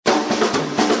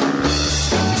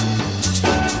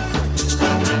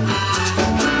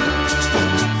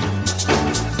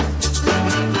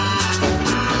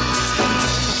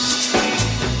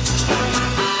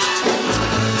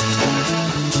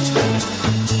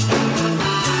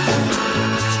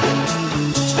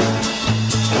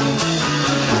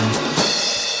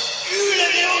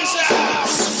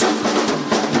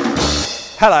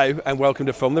Hello and welcome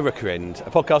to From the Rooker End,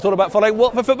 a podcast all about following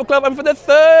Watford Football Club, and for the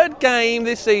third game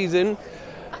this season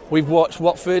we've watched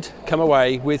Watford come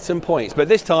away with some points, but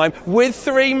this time with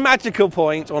 3 magical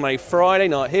points on a Friday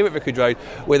night here at Vicarage Road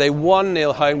with a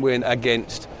 1-0 home win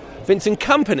against Vincent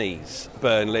Kompany's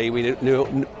Burnley.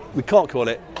 We can't call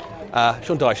it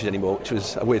Sean Dyche's anymore, which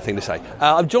was a weird thing to say.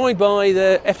 I'm joined by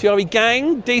the FTRE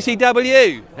gang,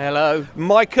 DCW. Hello.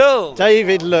 Michael.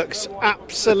 David looks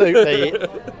absolutely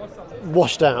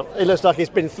washed out. It looks like he's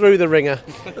been through the ringer.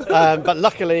 But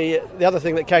luckily, the other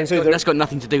thing that came through that's got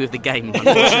nothing to do with the game,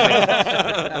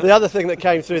 unfortunately. The other thing that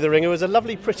came through the ringer was a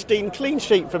lovely, pristine, clean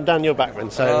sheet from Daniel Bachmann.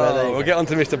 So we'll get on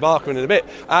to Mr. Bachmann in a bit.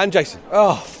 And Jason.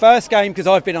 First game, because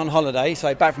I've been on holiday,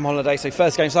 so back from holiday, so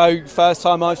first game. So first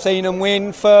time I've seen them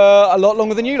win for a lot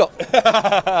longer than you lot.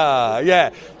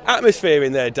 Yeah. Atmosphere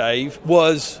in there, Dave,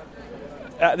 was,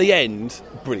 at the end,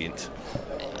 brilliant.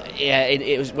 Yeah,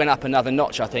 it went up another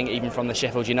notch, I think, even from the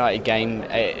Sheffield United game.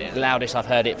 Loudest I've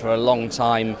heard it for a long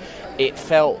time. There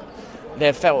felt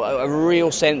a real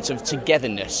sense of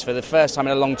togetherness for the first time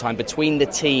in a long time between the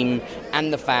team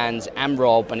and the fans and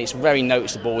Rob, and it's very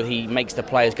noticeable. He makes the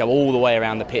players go all the way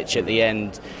around the pitch at the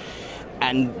end.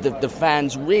 And the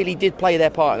fans really did play their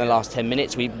part in the last 10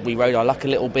 minutes. We rode our luck a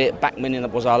little bit.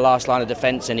 Bachmann was our last line of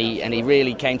defence, and he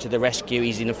really came to the rescue.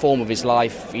 He's in the form of his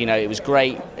life. You know, it was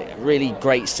great, really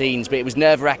great scenes, but it was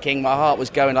nerve-wracking. My heart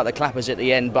was going like the clappers at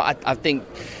the end. But I think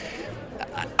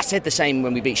I said the same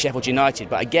when we beat Sheffield United,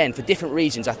 but again, for different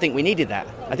reasons, I think we needed that.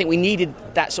 I think we needed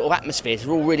that sort of atmosphere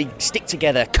to all really stick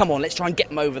together. Come on, let's try and get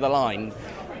them over the line.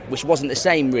 Which wasn't the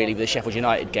same really with the Sheffield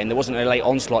United game. There wasn't a late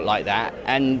onslaught like that,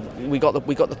 and we got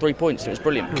the 3 points. It was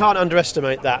brilliant. Can't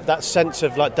underestimate that sense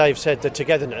of, like Dave said, the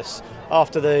togetherness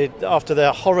after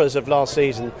the horrors of last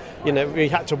season. You know, we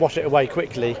had to wash it away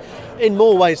quickly, in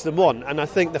more ways than one. And I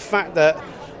think the fact that,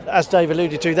 as Dave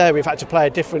alluded to there, we've had to play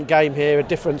a different game here, a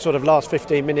different sort of last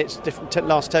 15 minutes, different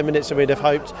last 10 minutes than we'd have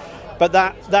hoped. But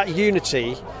that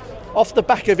unity, off the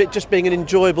back of it just being an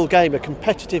enjoyable game, a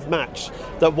competitive match,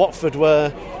 that Watford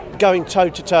were going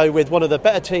toe-to-toe with one of the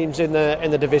better teams in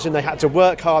the division. They had to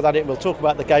work hard at it. We'll talk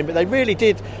about the game, but they really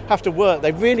did have to work.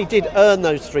 They really did earn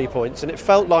those 3 points, and it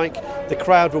felt like the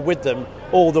crowd were with them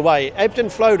all the way. Ebbed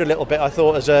and flowed a little bit, I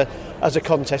thought, as a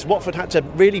contest. Watford had to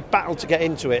really battle to get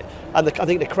into it, and I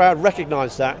think the crowd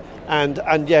recognised that,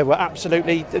 and yeah, were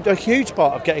absolutely a huge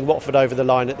part of getting Watford over the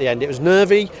line at the end. It was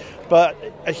nervy, but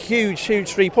a huge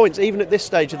 3 points, even at this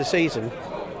stage of the season.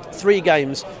 3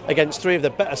 games against 3 of the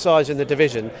better sides in the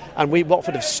division, and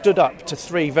Watford have stood up to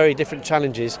 3 very different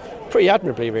challenges pretty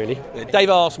admirably, really. Dave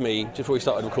asked me just before we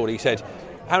started recording, he said,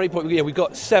 how many points? We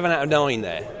got 7 out of 9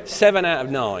 there. 7 out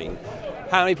of 9.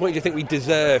 How many points do you think we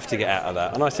deserve to get out of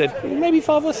that? And I said, maybe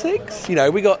 5 or 6. You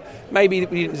know, maybe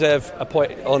we didn't deserve a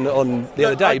point on the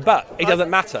other day, but it doesn't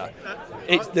matter.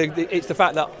 It's the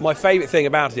fact that my favourite thing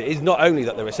about it is not only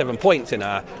that there are 7 points in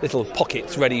our little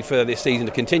pockets ready for this season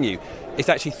to continue. It's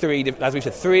actually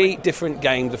 3 different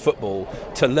games of football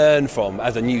to learn from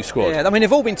as a new squad. Yeah, I mean,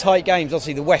 they've all been tight games.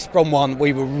 Obviously, the West Brom one,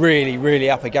 we were really, really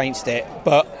up against it.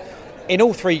 But in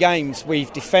all 3 games,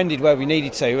 we've defended where we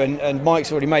needed to. And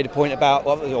Mike's already made a point about,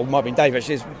 or it might have been David,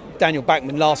 actually, Daniel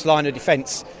Bachmann, last line of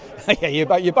defence. Yeah, you're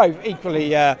both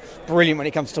equally brilliant when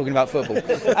it comes to talking about football.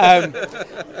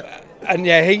 And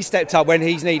yeah, he stepped up when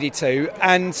he's needed to.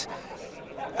 And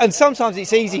sometimes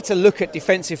it's easy to look at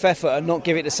defensive effort and not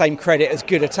give it the same credit as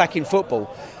good attacking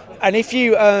football. And if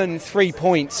you earn 3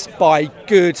 points by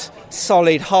good,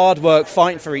 solid, hard work,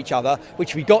 fighting for each other,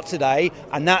 which we got today,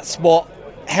 and that's what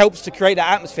helps to create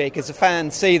that atmosphere, because the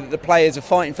fans see that the players are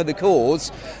fighting for the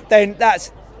cause, then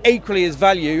that's equally as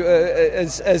value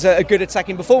as a good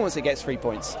attacking performance that gets 3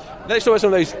 points. Let's talk about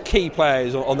some of those key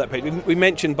players on that page. We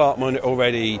mentioned Bachmann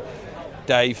already,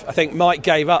 Dave. I think Mike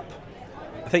gave up.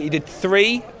 I think he did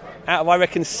 3 out of, I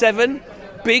reckon, 7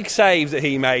 big saves that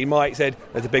he made. Mike said,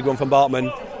 there's a big one from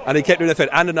Bachmann, and he kept doing the third,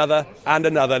 and another, and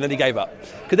then he gave up.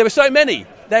 Because there were so many.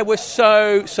 There were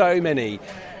so many.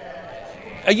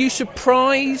 Are you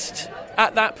surprised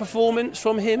at that performance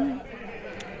from him?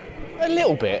 A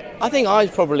little bit. I think I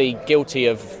was probably guilty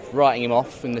of writing him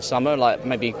off in the summer, like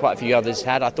maybe quite a few others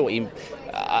had.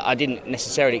 I didn't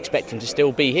necessarily expect him to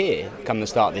still be here come the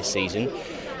start of this season.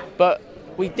 But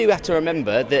we do have to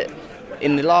remember that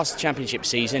in the last championship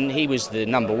season, he was the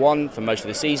number 1 for most of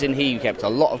the season. He kept a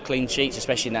lot of clean sheets,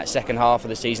 especially in that second half of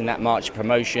the season, that March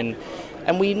promotion.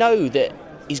 And we know that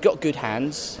he's got good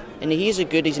hands, and he's an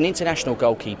international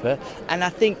goalkeeper. And I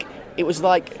think it was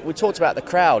like, we talked about the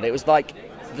crowd, it was like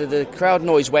the crowd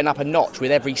noise went up a notch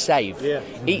with every save. Yeah.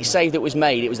 Each save that was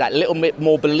made, it was that little bit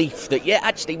more belief that, yeah,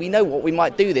 actually, we know what we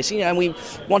might do this. And we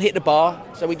one hit the bar,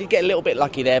 so we did get a little bit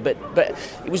lucky there. But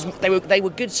they were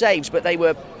good saves, but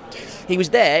he was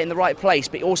there in the right place,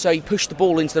 but also he pushed the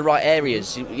ball into the right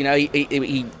areas.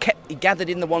 He gathered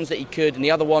in the ones that he could, and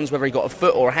the other ones, whether he got a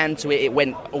foot or a hand to it, it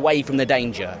went away from the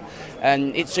danger.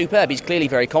 And it's superb. He's clearly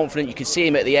very confident. You could see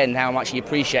him at the end how much he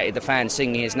appreciated the fans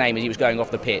singing his name as he was going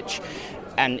off the pitch.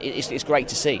 And it's great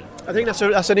to see. I think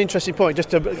that's an interesting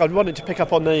point. I wanted to pick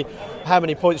up on how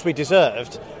many points we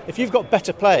deserved. If you've got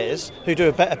better players who do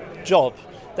a better job,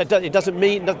 it doesn't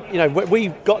mean that, we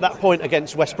got that point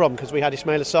against West Brom because we had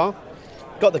Ismail Assar,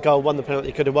 got the goal, won the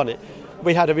penalty, could have won it.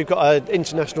 We've got an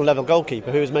international level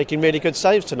goalkeeper who is making really good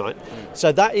saves tonight.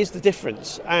 So that is the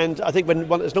difference. And I think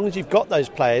as long as you've got those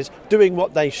players doing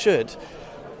what they should,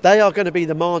 they are going to be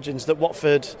the margins that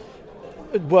Watford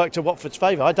work to Watford's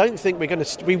favour. I don't think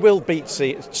we will beat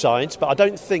sides, but I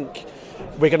don't think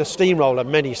we're going to steamroller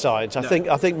many sides. I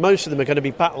think most of them are going to be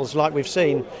battles like we've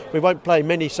seen. We won't play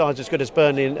many sides as good as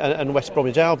Burnley and West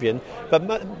Bromwich Albion,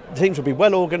 but teams will be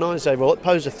well organised. They will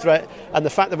pose a threat, and the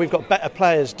fact that we've got better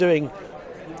players doing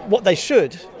what they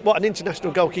should, what an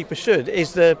international goalkeeper should,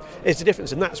 is the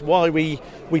difference, and that's why we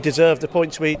deserve the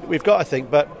points we've got, I think.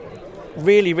 But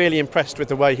really, really impressed with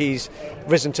the way he's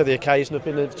risen to the occasion. I've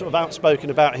been sort of outspoken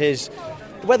about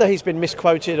whether he's been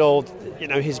misquoted or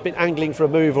he's been angling for a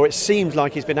move, or it seems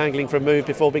like he's been angling for a move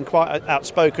before, been quite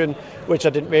outspoken, which I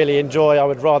didn't really enjoy. I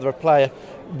would rather a player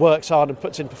works hard and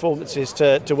puts in performances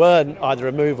to earn either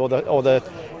a move or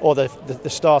the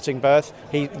starting berth.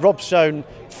 Rob's shown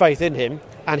faith in him,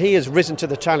 and he has risen to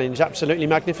the challenge absolutely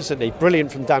magnificently.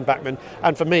 Brilliant from Dan Bachmann,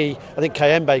 and for me, I think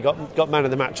Kayembe got man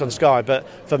of the match on Sky, but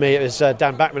for me it was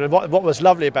Dan Bachmann. And what was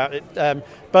lovely about it,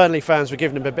 Burnley fans were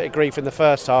giving him a bit of grief in the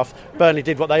first half. Burnley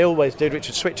did what they always did, which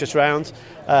was switch us round,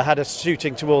 had us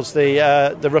shooting towards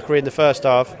the rookery in the first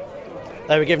half.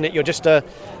 They were giving it, you're just a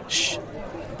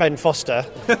Ben Foster,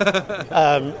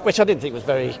 which I didn't think was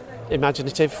very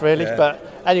imaginative, really. Yeah.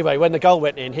 But anyway, when the goal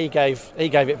went in, he gave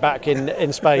it back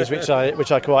in spades, which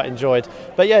I quite enjoyed.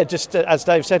 But yeah, just as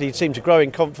Dave said, he seemed to grow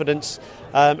in confidence,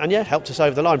 and helped us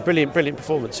over the line. Brilliant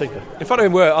performance, super. In front of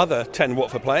him were other 10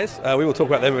 Watford players. We will talk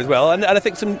about them as well, and I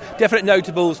think some definite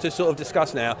notables to sort of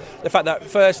discuss now. The fact that,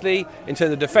 firstly, in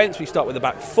terms of defence, we start with the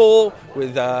back four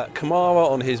with Kamara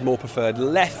on his more preferred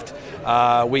left.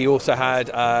 We also had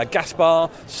Gaspar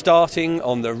starting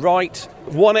on the right,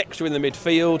 one extra in the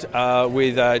midfield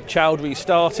with Chowdhury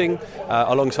starting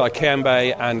alongside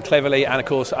Kayembe and Cleverley, and of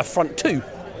course a front two.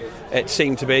 It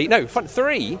seemed to be front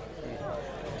three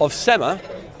of Sema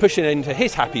pushing into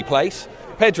his happy place,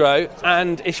 Pedro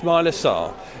and Ismail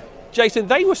Assar. Jason,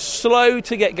 they were slow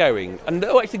to get going, and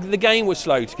actually the game was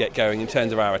slow to get going in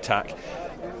terms of our attack.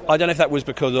 I don't know if that was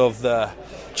because of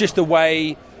the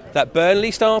way that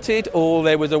Burnley started, or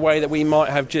there was a way that we might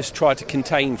have just tried to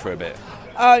contain for a bit.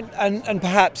 And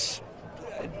perhaps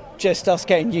just us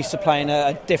getting used to playing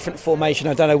a different formation.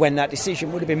 I don't know when that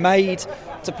decision would have been made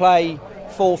to play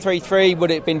 4-3-3. Would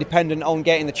it have been dependent on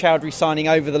getting the Chowdhury signing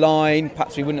over the line?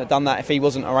 Perhaps we wouldn't have done that if he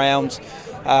wasn't around.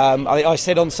 I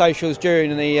said on socials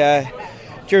during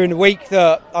the week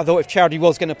that I thought if Chowdhury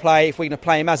was going to play, if we're going to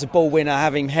play him as a ball winner,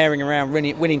 having him herring around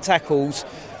winning tackles,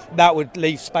 that would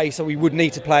leave space, so we would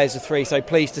need to play as a three. So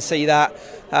pleased to see that.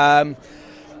 And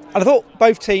I thought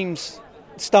both teams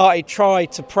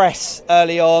tried to press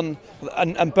early on,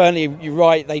 and Burnley, you're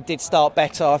right, they did start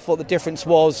better. I thought the difference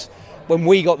was when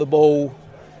we got the ball,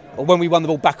 or when we won the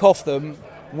ball back off them,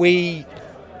 we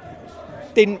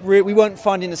weren't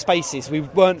finding the spaces, we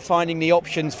weren't finding the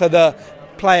options for the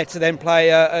player to then play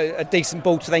a decent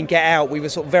ball to then get out. We were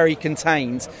sort of very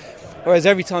contained. Whereas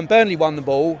every time Burnley won the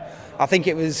ball, I think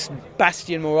it was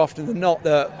Bastion more often than not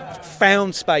that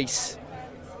found space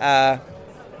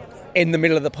in the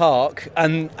middle of the park,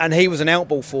 and he was an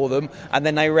outball for them, and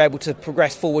then they were able to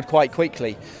progress forward quite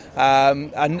quickly.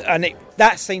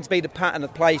 That seemed to be the pattern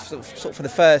of play sort of for the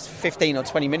first 15 or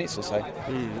 20 minutes or so.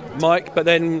 Mike, but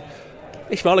then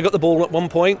Ismail got the ball at one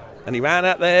point, and he ran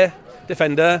out there,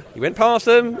 defender, he went past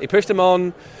them, he pushed them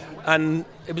on, and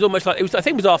it was almost like, I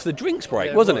think it was after the drinks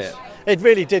break, wasn't it? It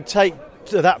really did take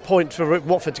to that point for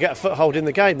Watford to get a foothold in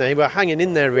the game. They were hanging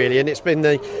in there, really, and it's been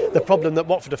the problem that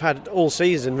Watford have had all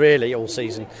season 20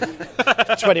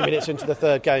 minutes into the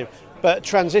third game. But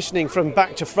transitioning from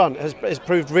back to front has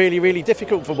proved really, really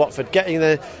difficult for Watford. Getting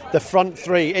the front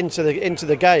three into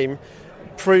the game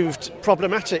proved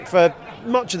problematic for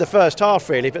much of the first half,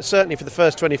 really, but certainly for the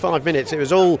first 25 minutes. It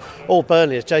was all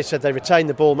Burnley. As Jay said, they retained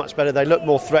the ball much better. They looked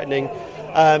more threatening.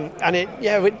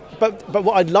 But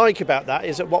what I like about that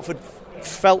is that Watford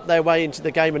felt their way into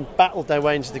the game and battled their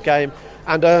way into the game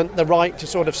and earned the right to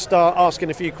sort of start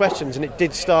asking a few questions. And it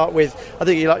did start with, I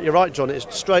think you're right, John,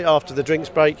 it's straight after the drinks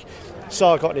break.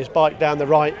 Sarr got on his bike down the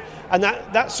right, and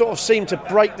that sort of seemed to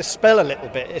break the spell a little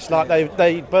bit. It's like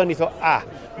Burnley thought,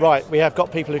 right, we have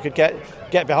got people who could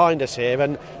get behind us here,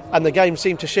 and the game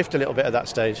seemed to shift a little bit at that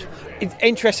stage. It's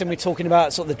interesting we're talking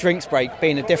about sort of the drinks break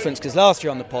being a difference, because last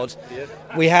year on the pod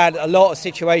we had a lot of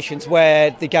situations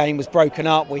where the game was broken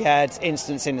up. We had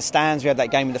incidents in the stands, we had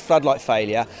that game with the floodlight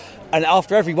failure, and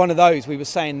after every one of those we were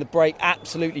saying the break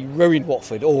absolutely ruined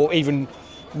Watford, or even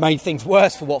made things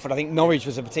worse for Watford. I think Norwich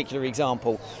was a particular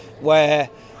example where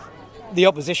the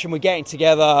opposition were getting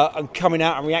together and coming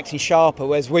out and reacting sharper,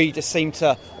 whereas we just seemed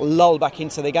to lull back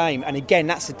into the game. And again,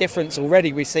 that's the difference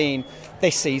already we're seeing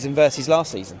this season versus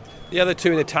last season. The other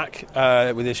two in attack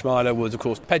with Ismaila was, of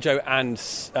course, Pedro and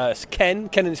Ken.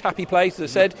 Ken in his happy place,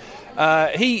 as I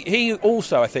said. He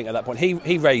also, I think, at that point,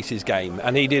 he raised his game,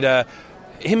 and he did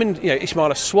him and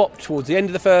Ismaila swapped towards the end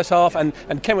of the first half, and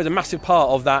Ken was a massive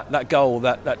part of that goal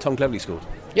that Tom Cleverley scored.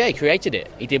 Yeah, he created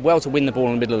it. He did well to win the ball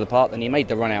in the middle of the park, then he made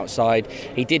the run outside.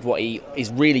 He did what he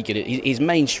is really good at. His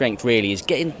main strength really is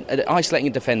isolating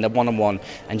a defender one-on-one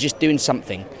and just doing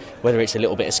something, whether it's a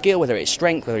little bit of skill, whether it's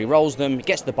strength, whether he rolls them, he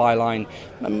gets to the byline.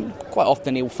 Quite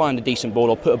often he'll find a decent ball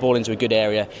or put a ball into a good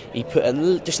area. He put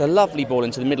just a lovely ball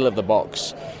into the middle of the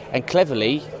box. And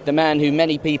Cleverley, the man who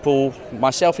many people,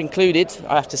 myself included,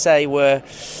 I have to say, were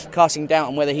casting doubt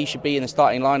on whether he should be in the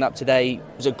starting lineup today,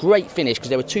 was a great finish because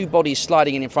there were two bodies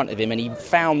sliding in front of him, and he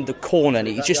found the corner and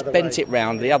he just bent it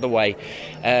round the other way,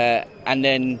 and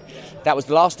then that was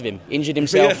the last of him. Injured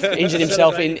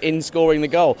himself in scoring the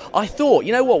goal. I thought,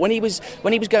 you know what, when he was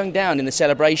going down in the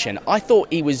celebration, I thought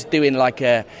he was doing like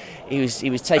he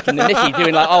was taking the nicky,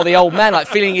 doing like, the old man, like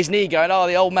feeling his knee, going,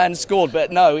 the old man scored.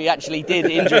 But no, he actually did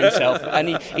injure himself,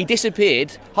 and he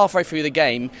disappeared halfway through the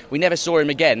game. We never saw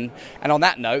him again. And on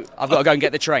that note, I've got to go and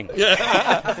get the train.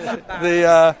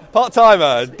 The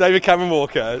part-timer, David Cameron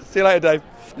Walker. See you later, Dave.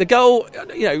 The goal,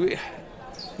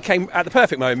 came at the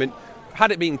perfect moment.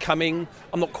 Had it been coming,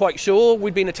 I'm not quite sure.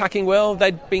 We'd been attacking well.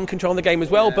 They'd been controlling the game as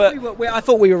well. But I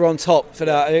thought we were on top for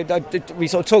that. We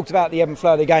sort of talked about the ebb and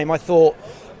flow of the game. I thought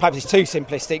perhaps it's too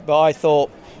simplistic, but I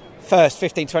thought first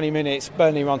 15-20 minutes,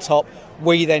 Burnley were on top.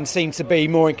 We then seemed to be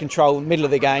more in control in the middle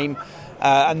of the game.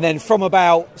 And then from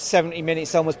about 70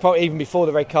 minutes onwards, probably even before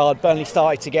the red card, Burnley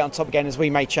started to get on top again as we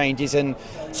made changes and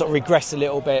sort of regressed a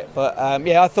little bit. But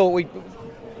I thought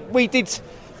we did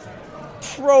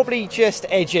probably just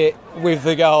edge it with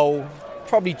the goal,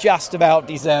 probably just about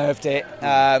deserved it.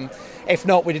 If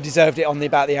not, we'd have deserved it on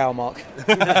about the hour mark.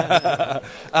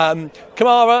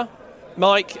 Kamara,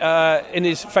 Mike, in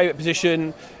his favourite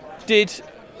position, I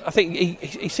think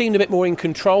he seemed a bit more in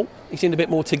control. He seemed a bit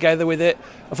more together with it.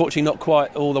 Unfortunately, not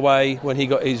quite all the way when he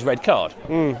got his red card.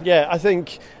 I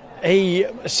think he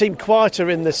seemed quieter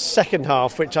in the second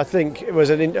half, which I think was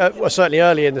certainly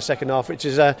early in the second half, which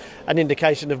is an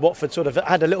indication of Watford sort of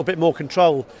had a little bit more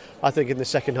control, I think, in the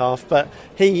second half. But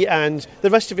he and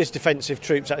the rest of his defensive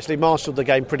troops actually marshalled the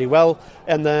game pretty well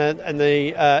in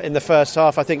the first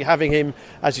half. I think having him,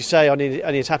 as you say, on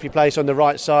his happy place on the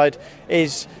right side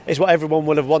is what everyone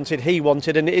will have wanted. He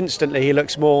wanted, and instantly he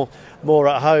looks more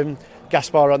at home.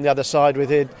 Gaspar on the other side with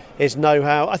his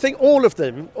know-how. I think all of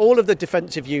the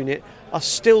defensive unit are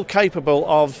still capable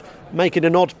of making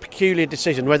an odd, peculiar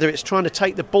decision, whether it's trying to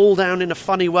take the ball down in a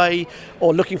funny way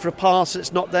or looking for a pass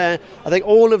that's not there. I think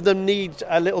all of them need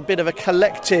a little bit of a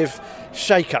collective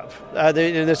shake-up.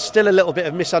 There's still a little bit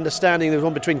of misunderstanding. There's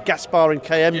one between Gaspar and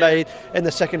Kayembe in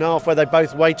the second half where they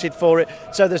both waited for it.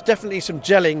 So there's definitely some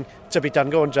gelling to be done.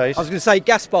 Go on, Jace. I was going to say,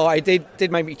 Gaspar, it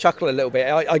did make me chuckle a little bit.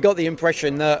 I got the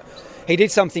impression that he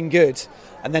did something good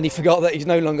and then he forgot that he's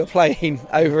no longer playing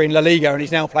over in La Liga and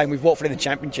he's now playing with Watford in the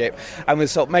Championship, and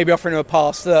was sort of maybe offering him a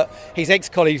pass that his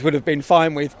ex-colleagues would have been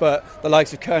fine with, but the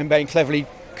likes of Kayembe and Cleverley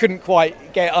couldn't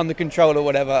quite get under control or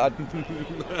whatever. I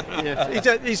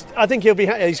think he's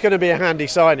going to be a handy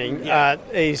signing. Yeah.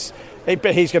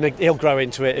 He'll grow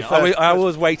into it. I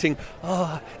was waiting.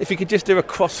 If he could just do a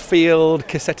cross-field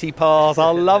Cassetti pass,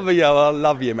 I'll love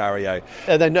you, Mario.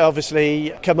 And then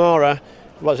obviously Kamara.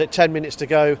 Was it 10 minutes to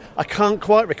go? I can't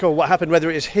quite recall what happened, whether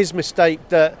it was his mistake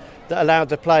that allowed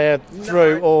the player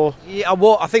through or... Yeah,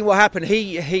 I think what happened,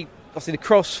 he obviously the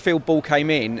cross-field ball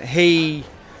came in, he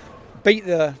beat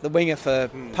the winger for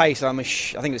pace. I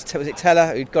think it was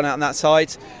Teller who'd gone out on that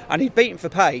side, and he'd beat him for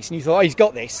pace, and you thought, oh, he's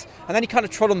got this. And then he kind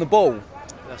of trod on the ball.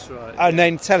 That's right. And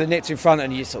then Teller nipped in front,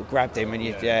 and you sort of grabbed him, and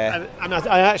And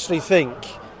I actually think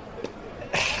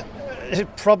it's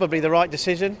probably the right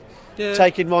decision. Yeah.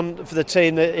 Taking one for the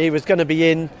team that he was going to be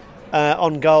in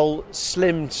on goal,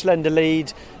 slender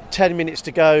lead, 10 minutes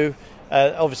to go.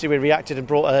 Obviously, we reacted and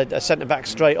brought a centre-back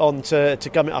straight on to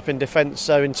gum it up in defence.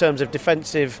 So in terms of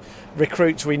defensive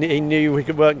recruits, he knew we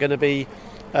weren't going to be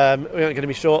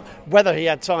short. Whether he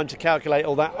had time to calculate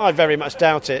all that, I very much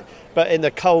doubt it. But in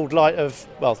the cold light of,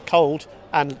 cold,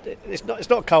 and it's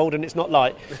not cold and it's not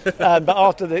light. But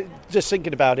after just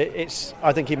thinking about it,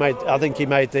 I think he made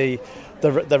the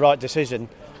right decision.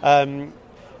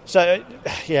 So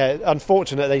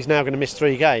unfortunate that he's now going to miss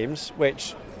 3 games,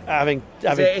 which. We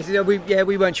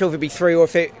weren't sure if it'd be 3 or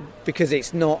because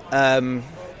it's not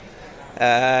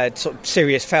sort of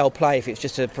serious foul play. If it's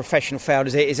just a professional foul,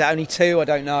 is that only 2? I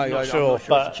don't know. I'm not sure.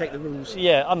 But check the rules.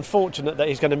 Yeah, unfortunate that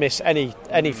he's going to miss any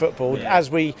football.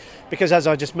 Yeah. Because as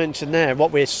I just mentioned there,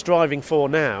 what we're striving for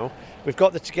now, we've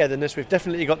got the togetherness, we've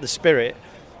definitely got the spirit.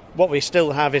 What we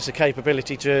still have is the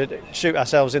capability to shoot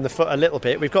ourselves in the foot a little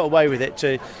bit. We've got away with it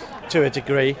to a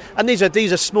degree, and these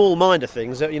are small minor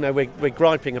things that we're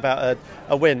griping about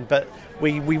a win, but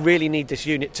we really need this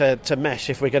unit to mesh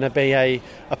if we're going to be a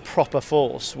proper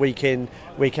force week in,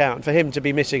 week out. And for him to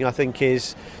be missing, I think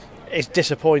is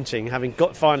disappointing. Having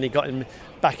finally got him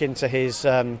back into his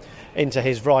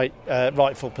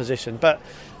rightful position, but.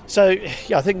 So,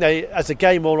 I think as the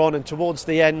game wore on and towards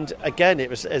the end, again, it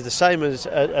was the same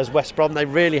as West Brom. They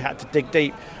really had to dig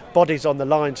deep, bodies on the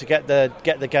line to get the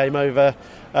game over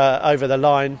the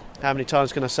line. How many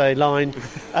times can I say line?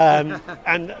 On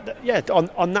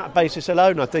that basis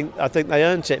alone, I think they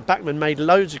earned it. Bachmann made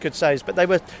loads of good saves, but they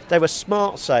were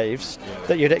smart saves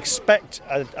that you'd expect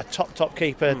a top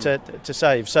keeper to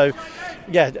save. So,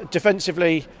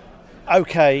 defensively,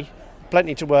 okay,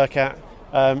 plenty to work at.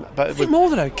 But I think more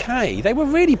than okay. They were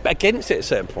really against it at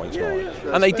certain points,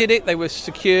 and they did it. They were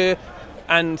secure,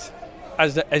 and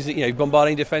as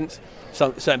bombarding defence,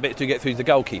 certain bits to get through the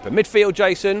goalkeeper. Midfield,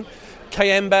 Jason,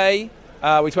 Kayembe, we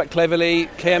talked about Cleverley,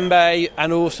 Kayembe,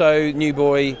 and also new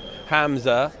boy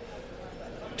Hamza.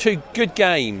 2 good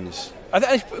games.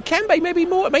 Kayembe maybe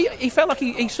more. He felt like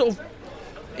he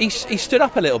stood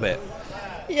up a little bit.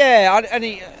 Yeah, and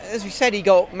he, as we said, he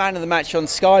got man of the match on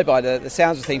Sky by the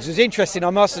sounds of things. It was interesting. I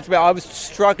must admit, I was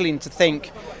struggling to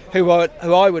think who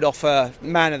I would offer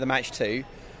man of the match to,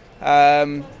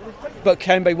 but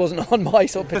Kembe wasn't on my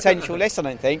sort of potential list, I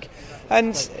don't think.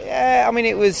 And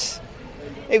it was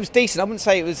decent. I wouldn't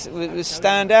say it was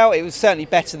standout. It was certainly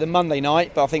better than Monday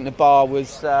night, but I think the bar was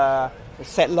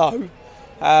set low.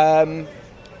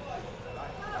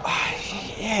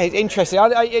 Interesting.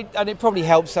 And it probably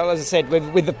helps, as I said,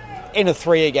 with the inner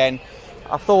 3 again.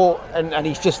 I thought, and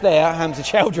he's just there, Hamza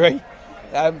Chowdhury,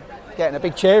 getting a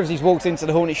big cheer as he's walked into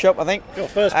the Hornet shop, I think. Your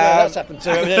first player that's happened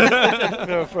to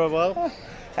him for a while.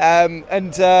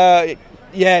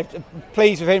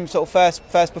 Pleased with him, sort of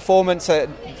first performance. I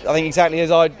think exactly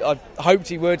as I hoped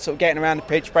he would, sort of getting around the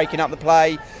pitch, breaking up the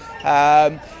play.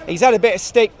 He's had a bit of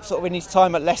stick sort of in his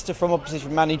time at Leicester from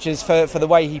opposition managers for the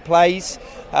way he plays,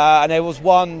 and there was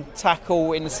one tackle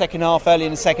early in the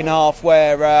second half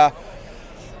where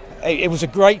it was a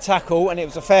great tackle and it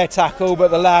was a fair tackle, but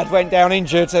the lad went down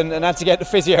injured and had to get the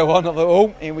physio on. I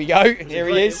thought, here we go, here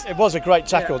he is. It was a great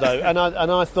tackle though, and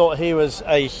I thought he was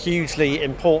a hugely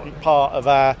important part of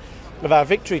our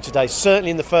victory today. Certainly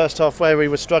in the first half where we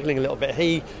were struggling a little bit,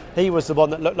 he was the one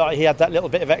that looked like he had that little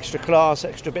bit of extra class,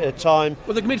 extra bit of time.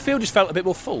 Well, the midfield just felt a bit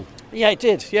more full. Yeah, it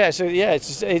did. Yeah, so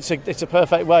it's a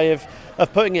perfect way of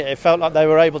putting it. It felt like they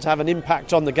were able to have an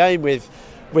impact on the game with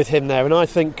him there, and I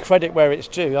think credit where it's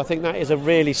due. I think that is a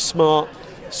really smart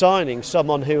signing.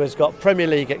 Someone who has got Premier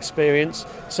League experience,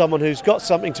 someone who's got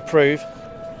something to prove.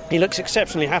 He looks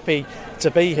exceptionally happy to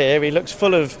be here. He looks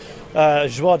full of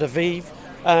joie de vivre.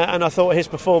 And I thought his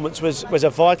performance was a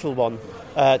vital one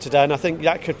today, and I think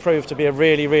that could prove to be a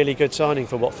really, really good signing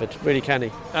for Watford. Really canny.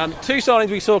 2 signings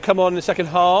we saw come on in the second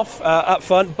half up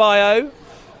front. Bayo,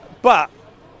 but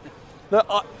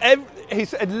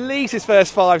he's at least his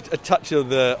first 5 touch of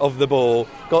the ball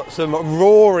got some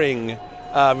roaring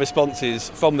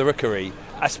responses from the Rookery.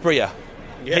 Asprilla.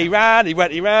 Yeah. He ran, he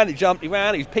jumped, he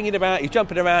ran, he was pinging about, he was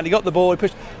jumping around, he got the ball, he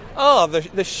pushed. Oh,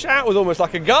 the shout was almost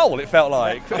like a goal, it felt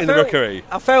like, the Rookery.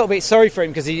 I felt a bit sorry for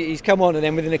him because he's come on and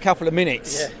then within a couple of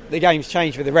minutes the game's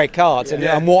changed with the red cards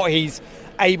and what he's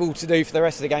able to do for the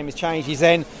rest of the game has changed. He's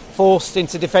then forced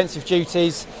into defensive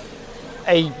duties.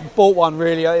 He bought one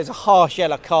really, it was a harsh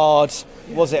yellow card.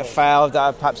 Was it a foul?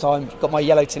 Perhaps I've got my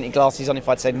yellow tinted glasses on if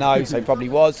I'd said no, so it probably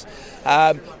was.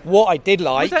 What I did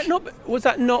like... Was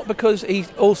that not because he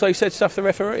also said stuff to the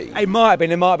referee? It might have been.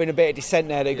 There might have been a bit of dissent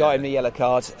there that got him the yellow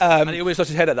card. And he almost lost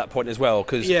his head at that point as well,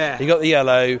 because he got the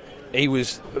yellow, he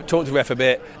was talking to the ref a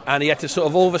bit, and he had to sort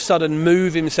of all of a sudden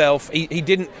move himself. He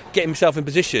didn't get himself in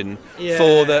position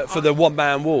for the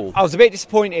one-man wall. I was a bit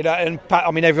disappointed, and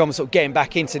I mean, everyone was sort of getting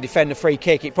back in to defend the free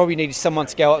kick. It probably needed someone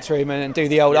to go up to him and do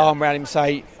the old arm around him and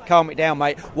say, calm it down,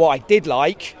 mate. What I did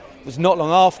like was not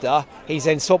long after, he's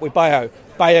then swapped with Bayo.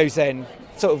 Bayo's then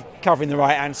sort of covering the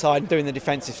right-hand side and doing the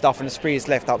defensive stuff, and Asprey is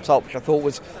left up top, which I thought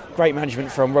was great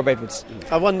management from Rob Edwards.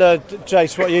 I wonder,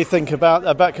 Jace, what you think about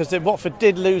because Watford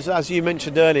did lose, as you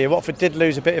mentioned earlier, Watford did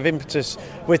lose a bit of impetus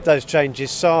with those changes.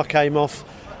 Sarr came off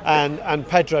and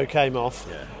Pedro came off.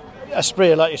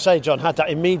 Asprey, like you say, John, had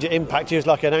that immediate impact. He was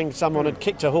like someone had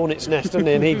kicked a hornet's nest,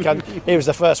 didn't he? And he was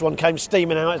the first one, came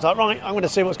steaming out. It's like, right, I'm going to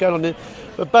see what's going on here.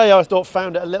 But Bayo, I thought,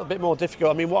 found it a little bit more difficult.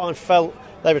 I mean, what I felt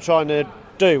they were trying to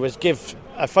do was give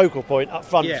a focal point up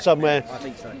front somewhere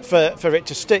for it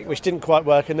to stick, which didn't quite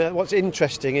work. And what's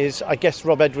interesting is, I guess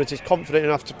Rob Edwards is confident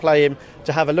enough to play him,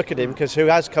 to have a look at him, because who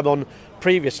has come on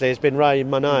previously has been Ray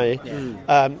Mane,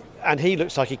 and he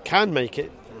looks like he can make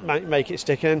it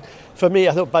stick. And for me,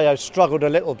 I thought Bayo struggled a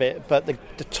little bit, but the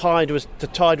tide was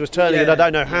turning, and I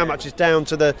don't know how much is down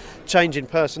to the change in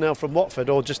personnel from Watford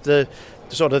or just the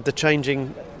sort of the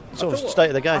changing sort of state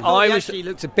of the game. He actually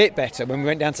looked a bit better when we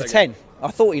went down to 10. I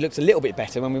thought he looked a little bit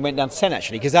better when we went down to 10,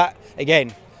 actually, because that,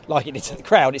 again, like it did to the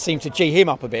crowd, it seemed to G him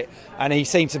up a bit, and he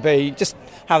seemed to be just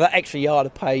have that extra yard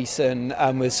of pace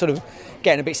and was sort of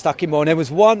getting a bit stuck in more. And there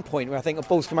was one point where I think the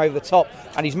ball's come over the top,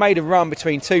 and he's made a run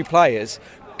between two players,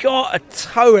 got a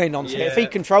toe end onto it. If he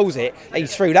controls it,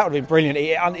 he's through. That would have been brilliant.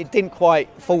 It didn't quite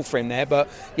fall for him there, but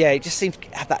it just seemed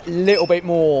to have that little bit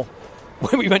more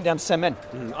when we went down to 10 men.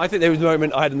 I think there was a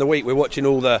moment I had in the week, we're watching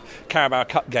all the Carabao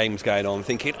Cup games going on,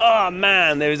 thinking, oh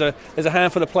man, there's a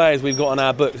handful of players we've got on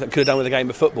our books that could have done with a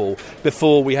game of football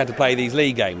before we had to play these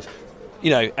league games.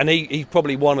 And he's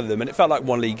probably one of them, and it felt like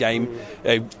one league game,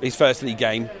 his first league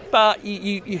game. But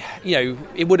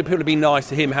it would have probably been nice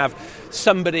to him have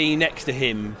somebody next to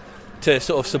him to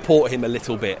sort of support him a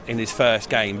little bit in his first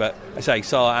game. But I say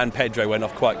Sarr and Pedro went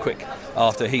off quite quick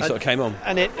after he sort of came on.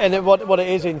 What it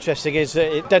is interesting is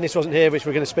that Dennis wasn't here, which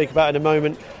we're going to speak about in a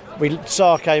moment.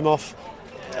 Sarr came off.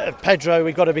 Pedro,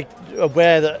 we've got to be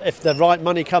aware that if the right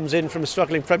money comes in from a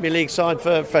struggling Premier League side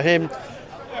for him,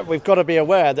 we've got to be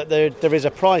aware that there is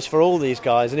a price for all these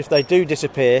guys, and if they do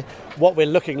disappear, what we're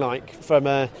looking like from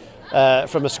a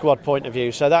squad point of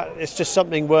view. So that it's just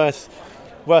something worth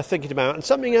thinking about, and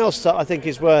something else that I think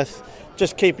is worth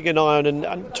just keeping an eye on,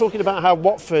 and talking about how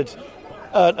Watford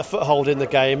earned a foothold in the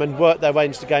game and worked their way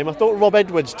into the game. I thought Rob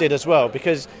Edwards did as well,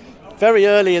 because very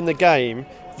early in the game,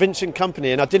 Vincent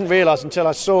Kompany, and I didn't realise until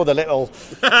I saw the little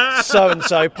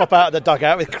so-and-so pop out of the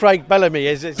dugout with Craig Bellamy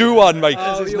as his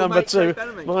number 2.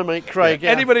 My mate Craig.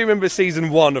 Yeah. Anybody remember season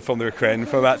 1 from the Recren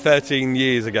from about 13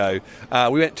 years ago?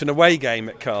 We went to an away game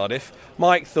at Cardiff.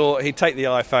 Mike thought he'd take the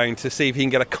iPhone to see if he can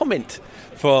get a comment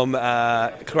from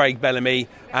Craig Bellamy,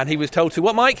 and he was told to,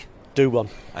 what, Mike? Do one.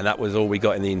 And that was all we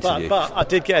got in the interview. But I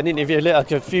did get an interview, like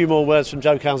a few more words from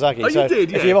Joe Calzaghe. So you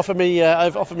did, yeah. If you offer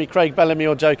me Craig Bellamy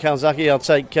or Joe Calzaghe,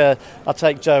 I'll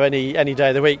take Joe any day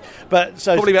of the week. But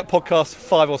so probably about podcast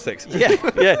 5 or 6. Yeah.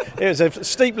 It was a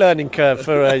steep learning curve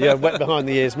for wet behind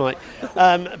the ears, Mike.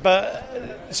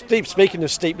 But speaking of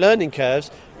steep learning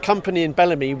curves, Kompany and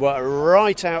Bellamy were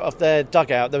right out of their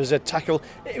dugout. There was a tackle.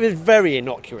 It was very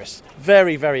innocuous.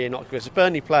 Very, very innocuous. A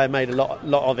Burnley player made a lot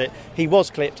of it. He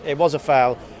was clipped. It was a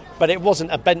foul. But it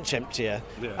wasn't a bench emptier.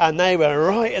 Yeah. And they were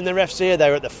right in the ref's ear. They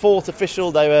were at the fourth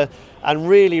official. And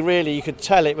really, really, you could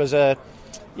tell it was they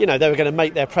were going to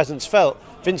make their presence felt.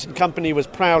 Vincent Kompany was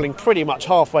prowling pretty much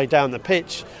halfway down the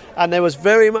pitch. And there was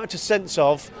very much a sense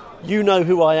of, you know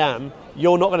who I am.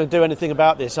 You're not going to do anything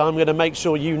about this. I'm going to make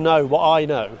sure you know what I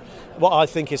know, what I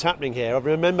think is happening here. I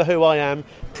remember who I am,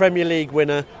 Premier League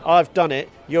winner. I've done it.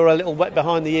 You're a little wet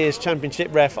behind the ears Championship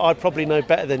ref. I probably know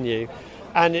better than you.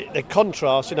 And the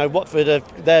contrast, Watford,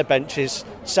 their benches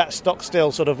sat stock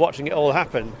still, sort of watching it all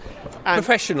happen. And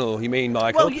professional, you mean,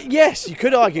 Michael? Well, yes, you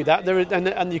could argue that,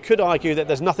 and you could argue that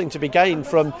there's nothing to be gained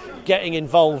from getting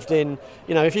involved in.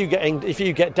 If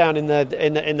you get down in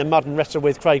the mud and wrestle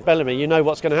with Craig Bellamy, you know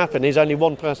what's going to happen. There's only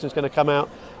one person who's going to come out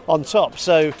on top.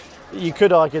 So you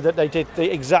could argue that they did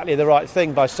exactly the right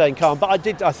thing by staying calm. But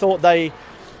I thought I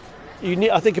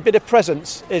think a bit of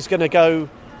presence is going to go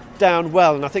down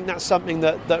well, and I think that's something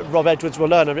that Rob Edwards will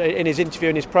learn. In his interview,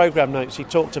 in his programme notes, he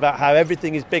talked about how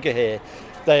everything is bigger here.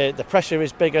 The pressure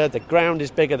is bigger, the ground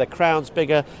is bigger, the crowd's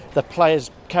bigger, the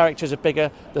players' characters are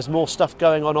bigger. There's more stuff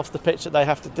going on off the pitch that they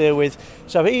have to deal with.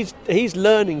 So he's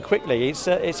learning quickly. It's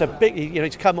a big,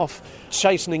 he's come off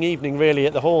chastening evening really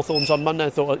at the Hawthorns on Monday. I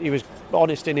thought he was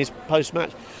honest in his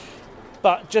post-match.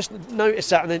 But just notice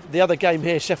that, and then the other game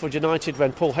here, Sheffield United,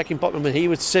 when Paul Heckingbottom, he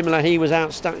was similar, he was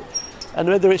outstanding. And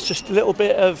whether it's just a little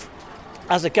bit of,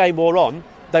 as the game wore on,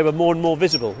 they were more and more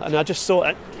visible. And I just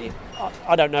thought,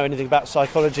 I don't know anything about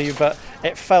psychology, but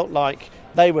it felt like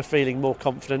they were feeling more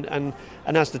confident. And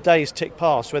as the days tick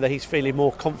past, whether he's feeling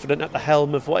more confident at the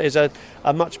helm of what is a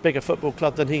much bigger football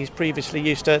club than he's previously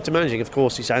used to managing. Of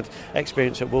course, he's had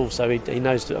experience at Wolves, so he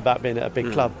knows about being at a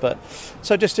big club. But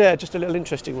so just a little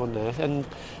interesting one there. And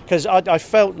because I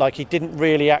felt like he didn't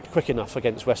really act quick enough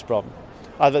against West Brom.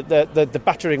 The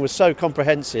battering was so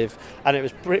comprehensive, and it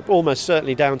was almost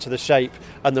certainly down to the shape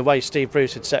and the way Steve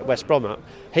Bruce had set West Brom up.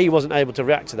 He wasn't able to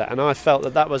react to that, and I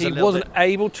felt that was he wasn't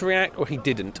able to react, or he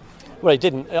didn't. Well, he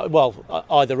didn't.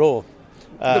 Either or.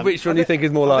 Which one do you think is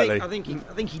more likely? I think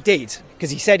he did, because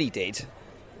he said he did.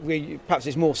 Perhaps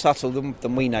it's more subtle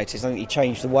than we noticed. I think he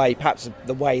changed perhaps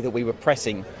the way that we were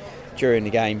pressing during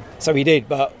the game. So he did,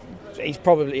 but he's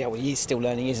probably, he is still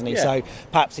learning, isn't he? Yeah. So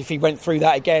perhaps if he went through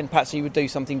that again, perhaps he would do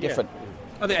something different.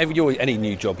 I think any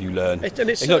new job you learn.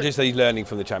 It's not just that he's learning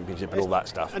from the Championship and all that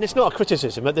stuff. And it's not a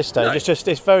criticism at this stage. No.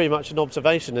 It's very much an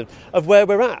observation of where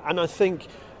we're at. And I think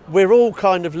we're all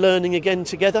kind of learning again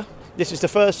together. This is the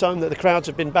first time that the crowds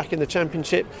have been back in the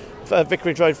Championship at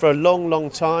Vicarage Road for a long, long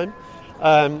time.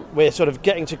 We're sort of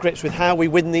getting to grips with how we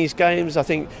win these games. I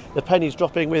think the penny's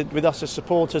dropping with us as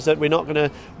supporters that we're not going to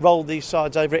roll these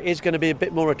sides over. It is going to be a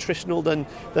bit more attritional than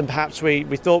perhaps we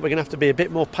thought. We're going to have to be a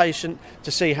bit more patient to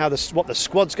see what the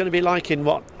squad's going to be like in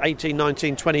 18,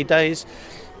 19, 20 days.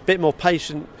 A bit more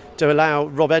patient to allow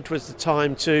Rob Edwards the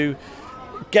time to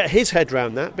get his head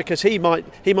around that, because he might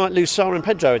lose Sarr and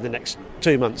Pedro in the next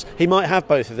 2 months. He might have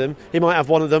both of them. He might have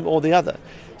one of them or the other.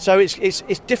 So it's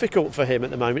difficult for him at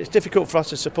the moment. It's difficult for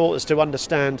us as supporters to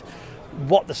understand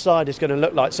what the side is going to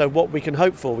look like, so what we can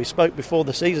hope for. We spoke before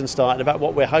the season started about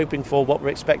what we're hoping for, what we're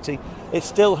expecting. It's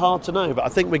still hard to know, but I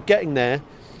think we're getting there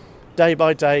day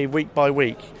by day, week by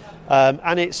week. And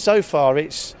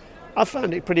I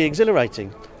found it pretty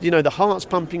exhilarating. The heart's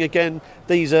pumping again.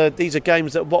 These are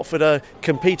games that Watford are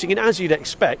competing in, as you'd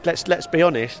expect. Let's be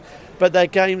honest. But they're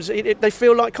games. They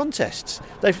feel like contests.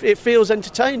 It feels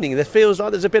entertaining. It feels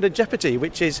like there's a bit of jeopardy,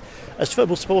 which is, as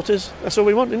football supporters, that's all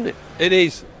we want, isn't it? It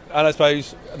is, and I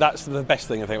suppose that's the best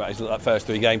thing I think about is that first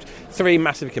 3 games. 3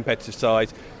 massive competitive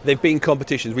sides. They've been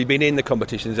competitions. We've been in the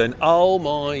competitions, and oh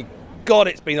my God,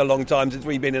 it's been a long time since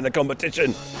we've been in a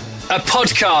competition. A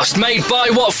podcast made by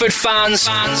Watford fans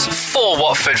for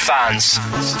Watford fans.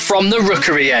 From the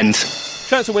Rookery end.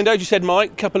 Transfer window, as you said,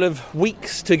 Mike, couple of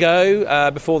weeks to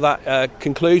go before that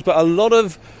concludes, but a lot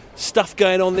of stuff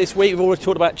going on this week. We've already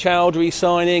talked about Chowdhury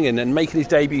signing and making his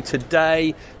debut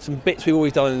today. Some bits we've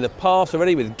always done in the past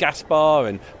already with Gaspar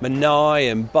and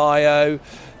Manai and Bayo.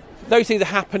 Those things are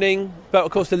happening, but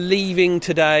of course they're leaving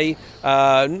today.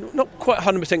 Not quite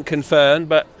 100% confirmed,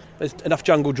 but there's enough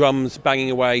jungle drums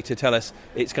banging away to tell us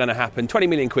it's going to happen. 20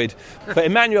 million quid for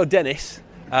Emmanuel Dennis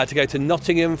to go to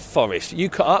Nottingham Forest. You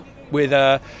caught up with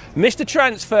Mr.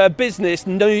 Transfer Business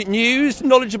News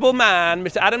knowledgeable man,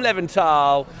 Mr. Adam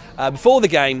Leventhal, before the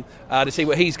game to see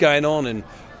what he's going on and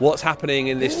what's happening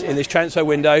in this transfer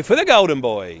window for the Golden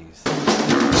Boys.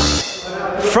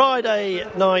 Friday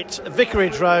night,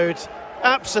 Vicarage Road,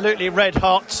 absolutely red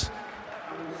hot.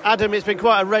 Adam, it's been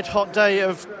quite a red hot day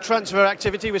of transfer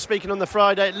activity. We're speaking on the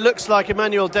Friday. It looks like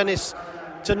Emmanuel Dennis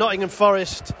to Nottingham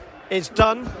Forest is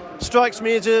done. Strikes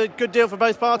me as a good deal for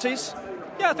both parties.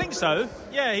 Yeah, I think so.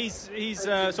 Yeah, he's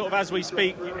sort of, as we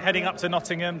speak, heading up to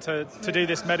Nottingham to do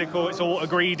this medical. It's all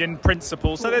agreed in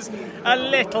principle. So there's a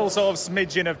little sort of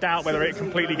smidgen of doubt whether it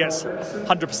completely gets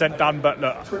 100% done. But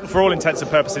look, for all intents and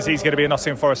purposes, he's going to be a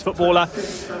Nottingham Forest footballer.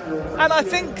 And I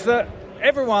think that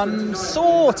everyone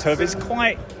sort of is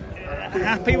quite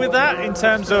happy with that in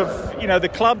terms of, the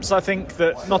clubs. I think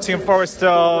that Nottingham Forest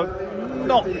are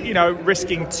not,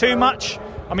 risking too much.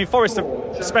 I mean, Forest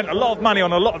have spent a lot of money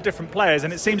on a lot of different players,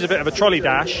 and it seems a bit of a trolley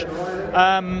dash.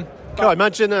 God,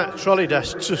 imagine that, trolley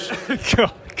dash.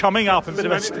 Coming up. And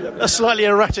a slightly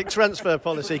erratic transfer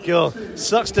policy. God,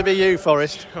 sucks to be you,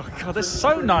 Forest. Oh, God, they're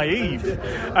so naive.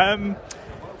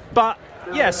 But,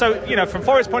 yeah, so, from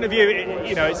Forest's point of view,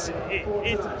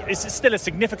 it's still a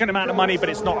significant amount of money, but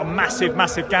it's not a massive,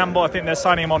 massive gamble. I think they're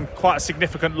signing him on quite a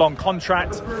significant long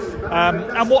contract.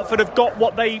 And Watford have got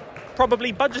what they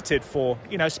probably budgeted for,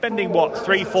 spending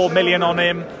 3-4 million on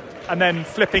him and then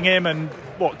flipping him and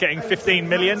getting 15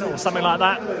 million or something like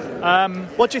that.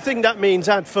 What do you think that means,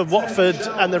 Ad, for Watford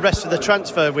and the rest of the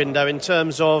transfer window in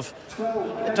terms of,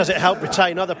 does it help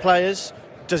retain other players?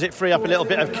 Does it free up a little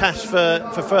bit of cash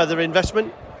for further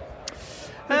investment?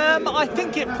 I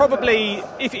think it probably,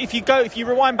 if you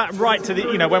rewind back right to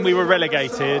the, when we were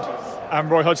relegated, and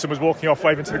Roy Hodgson was walking off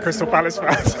waving to the Crystal Palace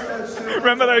fans.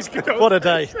 Remember those good old What a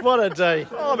day.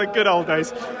 Oh, the good old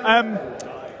days.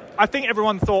 I think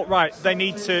everyone thought, right, they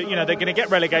need to, they're going to get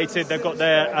relegated. They've got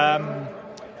their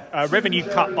revenue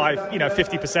cut by,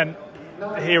 50%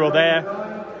 here or there.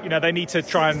 They need to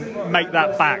try and make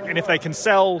that back. And if they can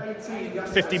sell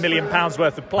 £50 million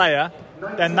worth of player,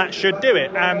 then that should do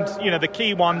it. And, the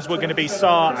key ones were going to be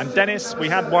Sarr and Dennis. We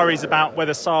had worries about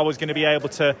whether Sarr was going to be able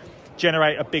to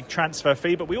generate a big transfer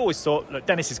fee, but we always thought, look,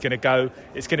 Dennis is going to go.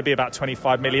 It's going to be about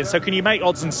 25 million. So can you make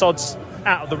odds and sods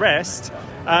out of the rest?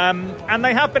 And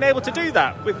they have been able to do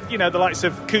that with, the likes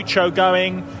of Cucho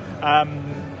going.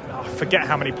 I forget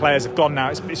how many players have gone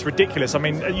now. It's ridiculous. I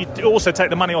mean, you also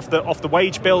take the money off the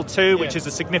wage bill too, which is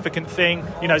a significant thing.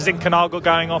 Zinchenko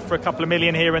going off for a couple of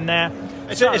million here and there.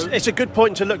 It's a good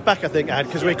point to look back, I think, Ad,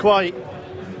 because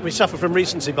we suffer from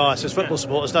recency bias as football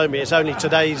supporters, don't we? It's only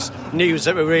today's news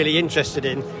that we're really interested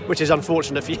in, which is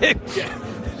unfortunate for you.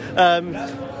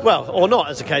 Well, or not,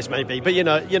 as the case may be. But you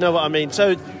know what I mean.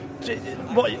 So,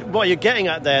 what you're getting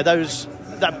at there,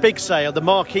 that big sale, the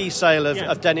marquee sale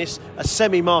of Dennis, a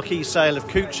semi-marquee sale of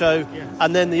Cucho,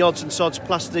 and then the odds and sods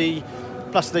plus the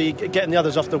getting the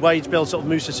others off the wage bill, sort of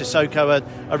Moussa Sissoko,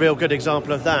 a real good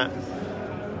example of that.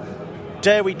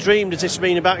 Dare we dream? Does this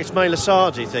mean about Ismaila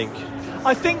Sarr, do you think?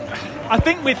 I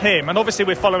think with him, and obviously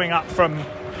we're following up from,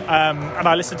 and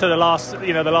I listened to the last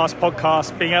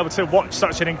podcast, being able to watch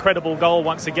such an incredible goal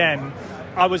once again.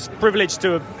 I was privileged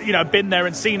to have, been there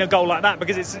and seen a goal like that,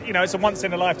 because it's a once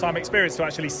in a lifetime experience to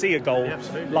actually see a goal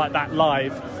like that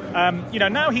live.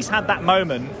 Now he's had that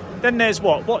moment. Then there's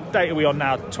what date are we on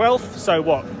now? 12th. So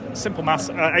what? Simple maths.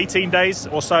 18 days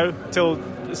or so till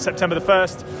September the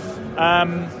 1st.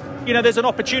 There's an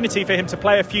opportunity for him to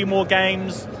play a few more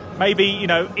games. Maybe,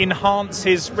 enhance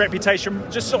his reputation,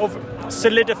 just sort of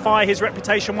solidify his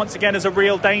reputation once again as a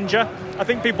real danger. I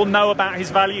think people know about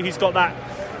his value. He's got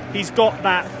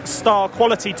that star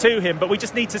quality to him, but we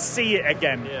just need to see it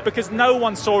again, because no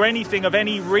one saw anything of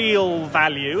any real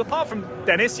value, apart from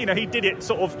Dennis. He did it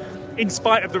sort of in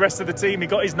spite of the rest of the team. He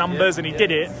got his numbers and he did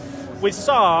it. With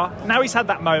Sarr, now he's had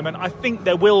that moment, I think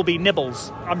there will be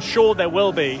nibbles. I'm sure there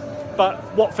will be.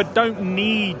 But Watford don't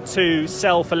need to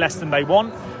sell for less than they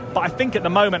want. But I think at the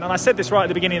moment, and I said this right at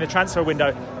the beginning of the transfer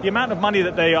window, the amount of money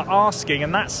that they are asking,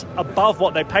 and that's above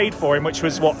what they paid for him, which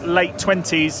was late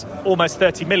 20s, almost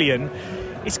 30 million.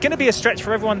 It's going to be a stretch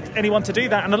for anyone to do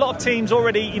that. And a lot of teams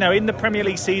already, in the Premier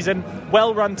League season,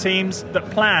 well-run teams that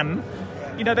plan,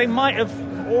 they might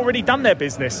have already done their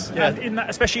business,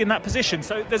 especially in that position.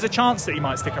 So there's a chance that he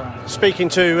might stick around. Speaking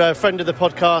to a friend of the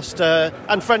podcast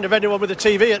and friend of anyone with a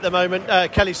TV at the moment,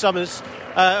 Kelly Summers,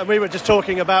 and we were just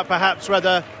talking about perhaps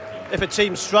whether, if a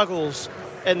team struggles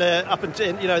they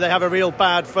have a real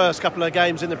bad first couple of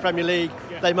games in the Premier League,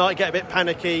 they might get a bit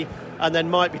panicky and then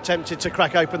might be tempted to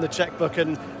crack open the chequebook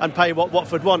and pay what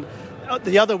Watford want.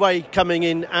 The other way coming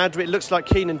in, Ad, it looks like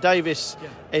Keenan Davis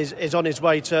is on his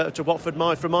way to Watford.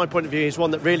 From my point of view, he's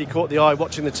one that really caught the eye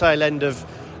watching the tail end of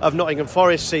Nottingham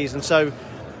Forest season. So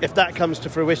if that comes to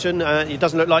fruition, it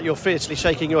doesn't look like you're fiercely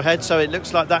shaking your head, so it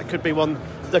looks like that could be one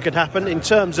that could happen. In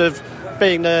terms of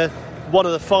being one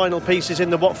of the final pieces in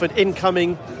the Watford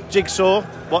incoming jigsaw,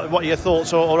 what are your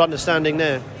thoughts or understanding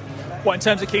there? What, in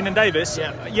terms of Keenan Davis?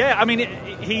 Yeah. I mean,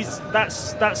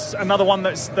 that's another one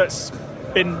that's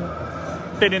been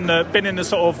in the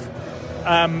sort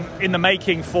of in the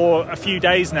making for a few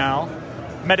days now.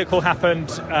 Medical happened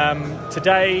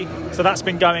today, so that's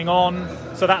been going on.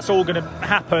 So that's all going to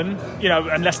happen,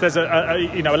 unless there's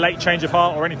a late change of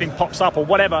heart or anything pops up or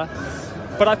whatever.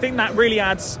 But I think that really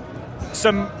adds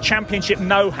some championship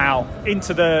know-how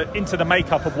into the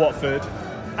makeup of Watford.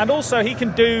 And also he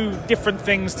can do different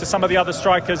things to some of the other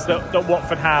strikers that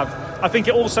Watford have. I think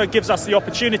it also gives us the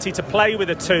opportunity to play with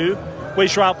a 2, with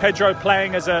João Pedro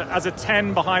playing as a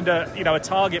 10 behind a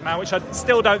target man, which I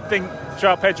still don't think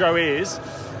João Pedro is.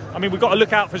 I mean, we've got to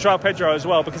look out for João Pedro as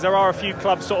well, because there are a few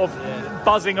clubs sort of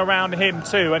buzzing around him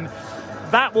too, and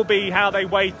that will be how they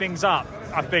weigh things up.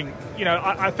 I think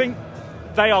I think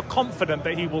they are confident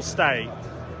that he will stay,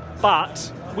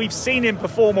 but we've seen him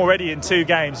perform already in 2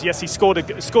 games. Yes, he scored a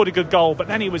good goal, but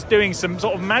then he was doing some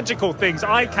sort of magical things,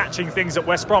 eye-catching things at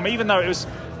West Brom, even though it was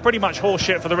pretty much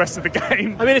horseshit for the rest of the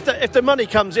game. I mean, if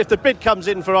the bid comes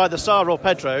in for either Sarr or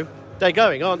Pedro, they're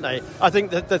going, aren't they? I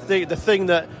think that the thing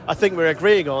that I think we're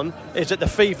agreeing on is that the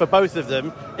fee for both of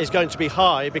them is going to be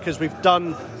high because we've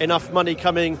done enough money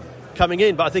coming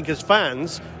in. But I think as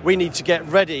fans, we need to get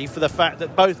ready for the fact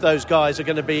that both those guys are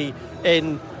going to be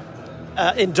in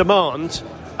demand,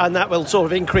 and that will sort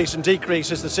of increase and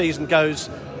decrease as the season goes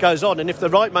on. And if the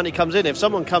right money comes in, if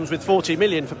someone comes with 40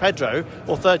 million for Pedro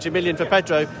or 30 million for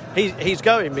Pedro, he's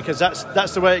going, because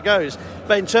that's the way it goes.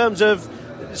 But in terms of,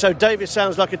 so Davis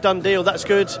sounds like a done deal. That's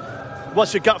good.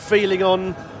 What's your gut feeling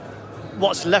on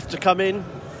what's left to come in?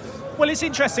 Well, it's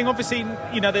interesting. Obviously,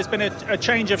 there's been a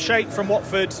change of shape from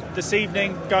Watford this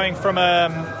evening, going from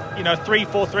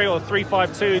 3-4-3 or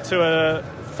 3-5-2 to a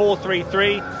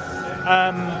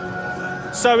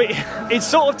 4-3-3. So it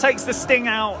sort of takes the sting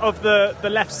out of the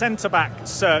left centre-back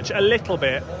search a little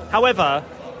bit. However,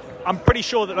 I'm pretty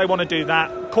sure that they want to do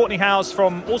that. Courtney Howes,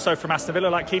 also from Aston Villa,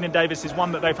 like Keenan Davis, is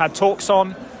one that they've had talks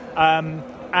on.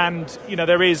 And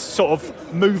there is sort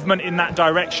of movement in that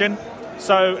direction.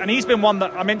 So, and he's been one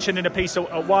that I mentioned in a piece a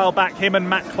while back, him and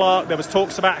Matt Clark. There was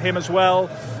talks about him as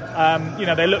well.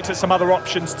 They looked at some other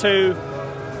options too.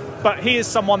 But he is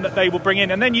someone that they will bring in,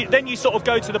 and then you sort of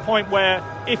go to the point where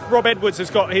if Rob Edwards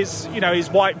has got his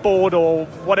whiteboard or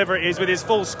whatever it is with his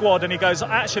full squad, and he goes,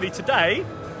 actually today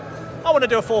I want to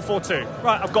do a 4-4-2.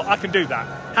 Right, I can do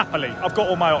that happily. I've got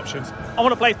all my options. I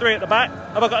want to play 3 at the back.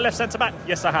 Have I got a left centre back?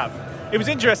 Yes, I have. It was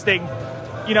interesting.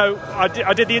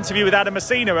 I did the interview with Adam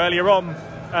Messina earlier on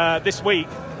this week,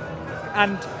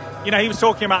 and he was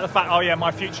talking about the fact,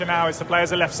 my future now is to play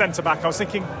as a left centre back. I was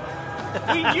thinking,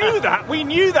 we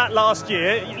knew that last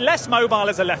year. Less mobile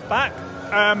as a left back.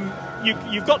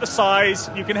 You've got the size,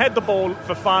 you can head the ball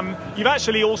for fun. You've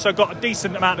actually also got a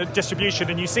decent amount of distribution,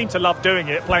 and you seem to love doing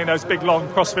it, playing those big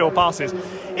long cross-field passes.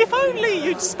 If only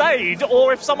you'd stayed,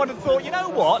 or if someone had thought, you know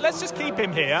what, let's just keep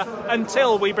him here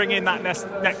until we bring in that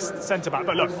next centre-back.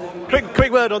 But look,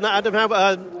 quick word on that, Adam.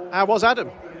 How was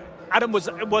Adam? Adam was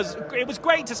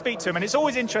great to speak to him, and it's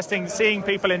always interesting seeing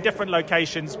people in different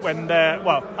locations when they're,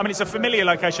 it's a familiar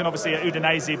location obviously at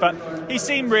Udinese, but he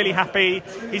seemed really happy.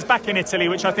 He's back in Italy,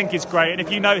 which I think is great, and if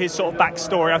you know his sort of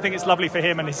backstory, I think it's lovely for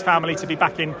him and his family to be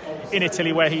back in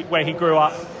Italy where he grew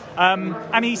up.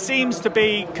 And he seems to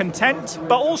be content,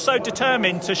 but also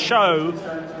determined to show,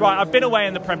 right, I've been away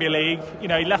in the Premier League. He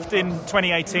left in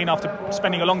 2018 after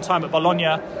spending a long time at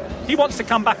Bologna. He wants to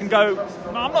come back and go,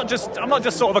 I'm not just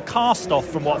sort of a cast-off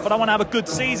from Watford. I want to have a good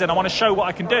season. I want to show what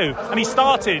I can do. And he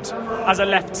started as a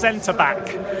left centre-back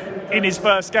in his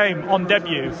first game on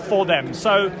debut for them.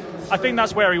 So I think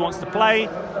that's where he wants to play.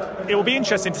 It will be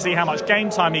interesting to see how much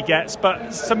game time he gets, but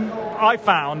I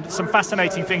found some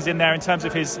fascinating things in there in terms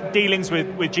of his dealings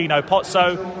with Gino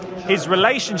Pozzo, his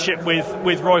relationship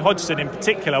with Roy Hodgson in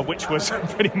particular, which was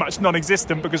pretty much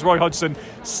non-existent because Roy Hodgson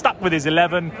stuck with his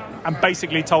 11 and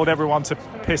basically told everyone to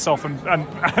piss off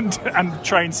and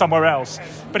train somewhere else.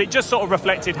 But it just sort of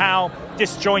reflected how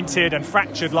disjointed and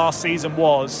fractured last season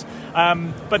was.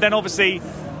 But then obviously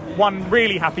one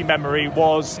really happy memory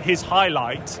was his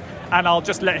highlight, and I'll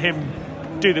just let him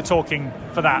do the talking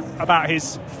for that, about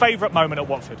his favourite moment at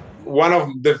Watford. One of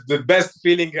the best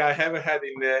feeling I ever had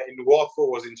in Watford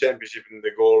was in Championship, in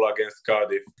the goal against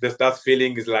Cardiff. That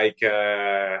feeling is like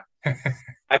I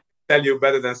can tell you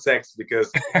better than sex, because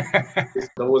it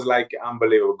was like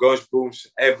unbelievable. Gosh booms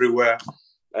everywhere.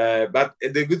 But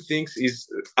the good things is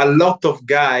a lot of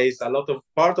guys, a lot of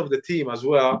part of the team as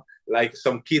well, like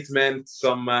some kitmen,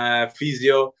 some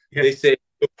physio. Yeah.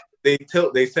 They tell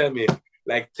me,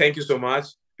 like, thank you so much,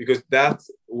 because that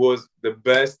was the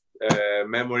best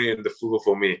memory in the football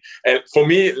for me. And for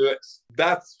me,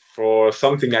 that's for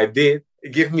something I did.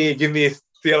 Give me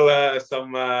still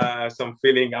some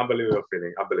feeling, unbelievable.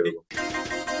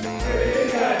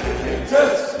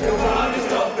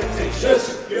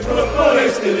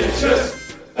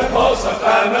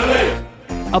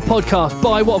 A podcast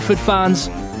by Watford fans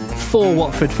for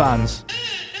Watford fans.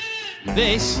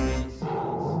 This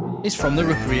is From the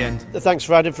Rookery End. Thanks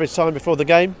for Adam for his time before the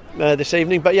game this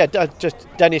evening. But yeah, just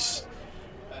Dennis,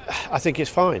 I think it's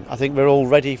fine. I think we're all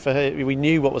ready for her. We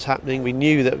knew what was happening. We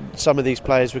knew that some of these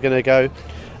players were going to go.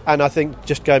 And I think,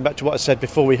 just going back to what I said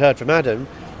before we heard from Adam,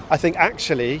 I think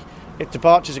actually, if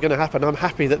departures are going to happen, I'm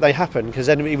happy that they happen, because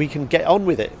then we can get on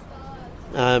with it.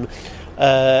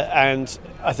 And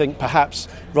I think perhaps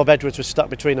Rob Edwards was stuck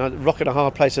between a rock and a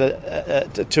hard place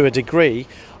to a degree.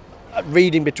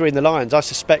 Reading between the lines, I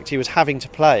suspect he was having to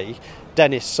play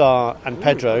Dennis, Sarr and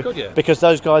Pedro because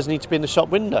those guys need to be in the shop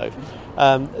window.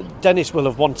 Dennis will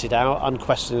have wanted out,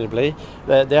 unquestionably.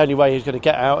 The only way he's going to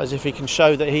get out is if he can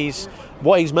show that he's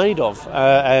what he's made of.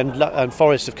 And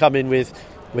Forest have come in with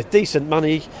decent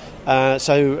money.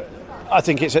 So I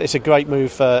think it's a great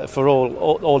move for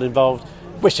all involved.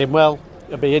 Wish him well.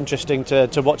 It'll be interesting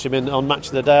to watch him on Match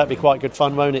of the Day. It'll be quite good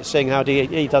fun, won't it, seeing how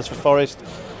he does for Forest.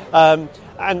 And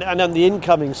on the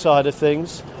incoming side of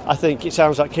things, I think it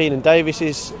sounds like Keenan Davis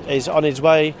is on his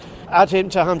way. Add him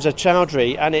to Hamza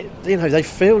Chowdhury, and they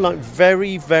feel like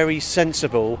very, very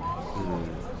sensible,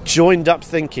 joined up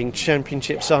thinking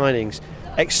Championship signings,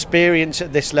 experience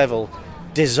at this level,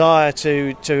 desire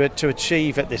to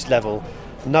achieve at this level,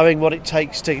 knowing what it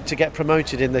takes to get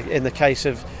promoted in the case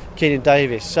of Keenan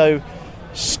Davis. So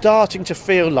starting to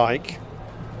feel like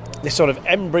this sort of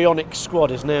embryonic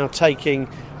squad is now taking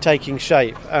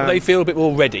shape. They feel a bit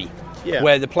more ready,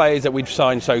 where the players that we've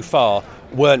signed so far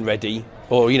weren't ready,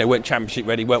 or weren't Championship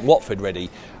ready, weren't Watford ready.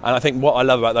 And I think what I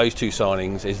love about those two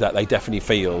signings is that they definitely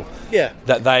feel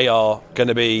that they are going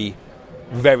to be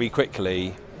very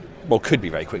quickly, well, could be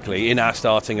very quickly, in our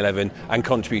starting 11 and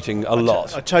contributing a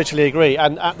lot. I totally agree.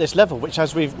 And at this level, which,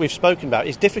 as we've spoken about,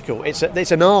 is difficult. It's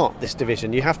an art, this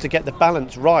division. You have to get the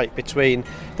balance right between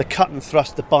the cut and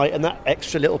thrust, the bite, and that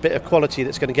extra little bit of quality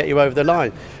that's going to get you over the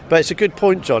line. But it's a good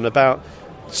point, John, about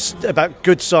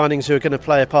good signings who are going to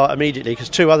play a part immediately, because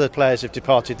two other players have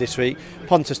departed this week.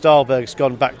 Pontus Dahlberg's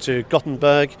gone back to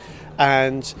Gothenburg,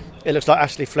 and it looks like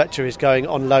Ashley Fletcher is going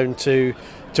on loan to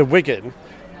Wigan.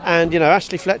 And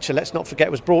Ashley Fletcher, let's not forget,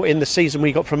 was brought in the season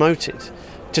we got promoted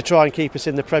to try and keep us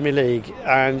in the Premier League,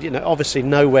 and obviously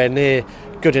nowhere near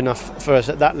good enough for us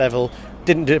at that level.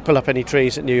 Didn't pull up any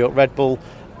trees at New York Red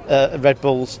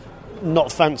Bulls.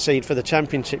 Not fancied for the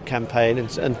Championship campaign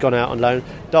and gone out on loan.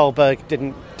 Dahlberg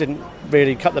didn't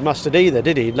really cut the mustard either,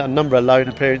 did he? A number of loan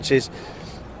appearances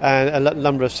and a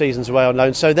number of seasons away on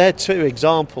loan. So they're two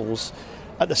examples.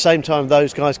 At the same time,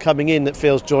 those guys coming in that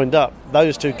feels joined up.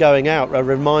 Those two going out are a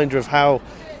reminder of how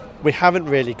we haven't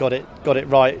really got it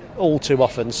right all too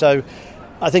often. So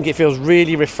I think it feels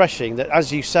really refreshing that,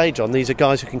 as you say, John, these are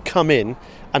guys who can come in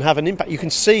and have an impact. You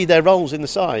can see their roles in the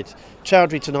side.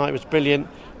 Chowdhury tonight was brilliant.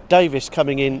 Davis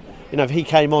coming in, if he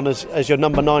came on as your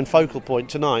number 9 focal point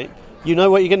tonight, you know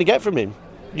what you're going to get from him.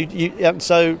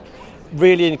 So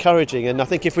really encouraging. And I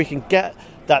think if we can get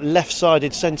that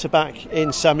left-sided centre-back in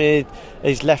Samir,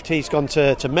 he's gone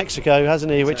to Mexico,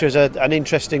 hasn't he, which was an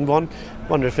interesting one.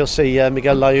 Wonder if he'll see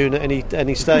Miguel Layún at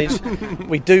any stage.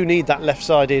 We do need that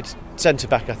left-sided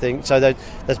centre-back, I think. So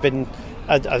there's been,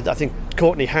 I think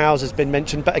Courtney Howes has been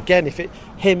mentioned, but again, if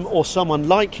him or someone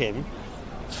like him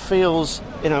feels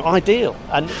ideal,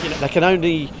 and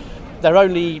they're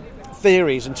only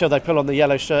theories until they pull on the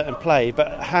yellow shirt and play.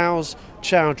 But Howes,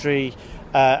 Chowdhury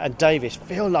and Davis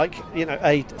feel like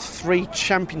a 3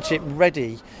 Championship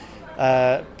ready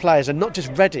players, and not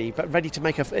just ready but ready to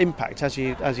make an impact, as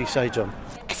you say, John.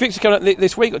 Fixture coming up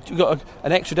this week. We've got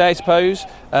an extra day, I suppose.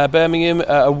 Birmingham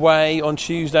away on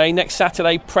Tuesday. Next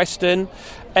Saturday, Preston.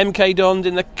 MK Dons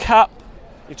in the Cup.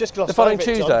 You've just glossed the following over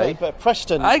Tuesday. John, but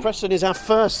Preston is our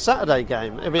first Saturday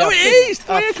game. It is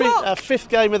 3 o'clock. Our 5th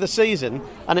game of the season,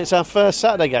 and it's our first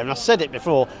Saturday game. And I said it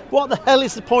before. What the hell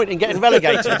is the point in getting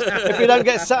relegated if we don't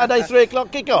get Saturday 3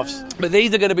 o'clock kickoffs? But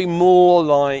these are going to be more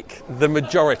like the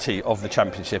majority of the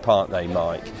Championship, aren't they,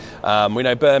 Mike? We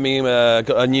know Birmingham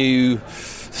got a new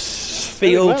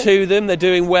feel to them. They're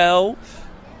doing well.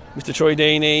 Mr. Troy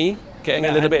Deeney getting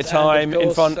a little bit of time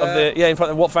in front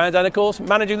of what fans, and of course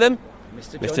managing them.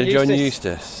 Mr. John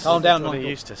Eustace. Calm down, Johnny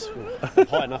Eustace.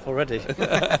 Hot enough already.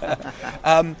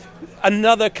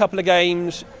 Another couple of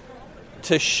games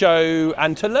to show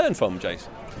and to learn from, Jason.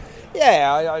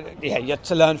 Yeah, you have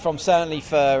to learn from, certainly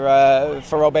for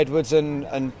Rob Edwards,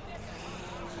 and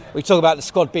we talk about the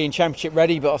squad being Championship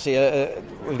ready, but obviously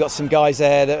we've got some guys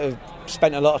there that have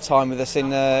spent a lot of time with us in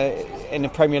the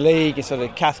Premier League, and sort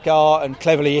of Cathcart and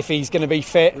Cleverley, if he's going to be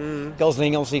fit.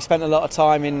 Gosling obviously spent a lot of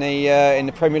time in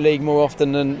the Premier League more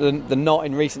often than not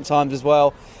in recent times as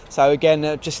well. So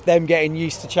again, just them getting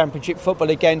used to Championship football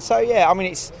again. So yeah, I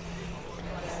mean, it's,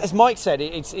 as Mike said,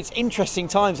 it's interesting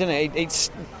times, isn't it?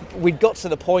 We'd got to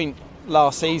the point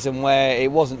last season where it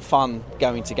wasn't fun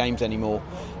going to games anymore,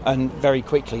 and very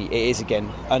quickly it is again,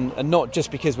 and not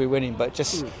just because we're winning, but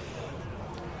just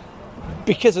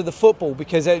because of the football,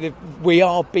 because we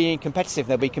are being competitive.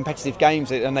 There'll be competitive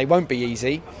games and they won't be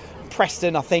easy.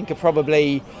 Preston, I think, are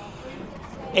probably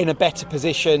in a better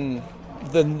position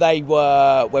than they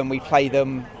were when we played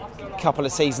them a couple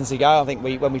of seasons ago. I think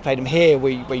when we played them here,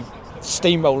 we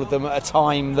steamrolled them at a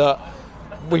time that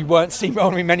we weren't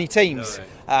steamrolling many teams.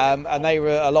 And they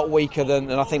were a lot weaker than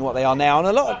I think what they are now. And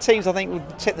a lot of teams, I think,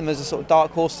 would tip them as a sort of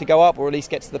dark horse to go up, or at least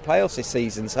get to the playoffs this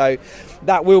season. So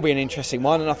that will be an interesting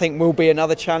one, and I think will be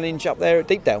another challenge up there at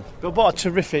Deepdale. But what a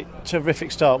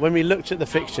terrific start. When we looked at the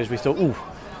fixtures, we thought,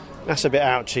 That's a bit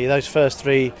ouchy. Those first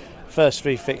three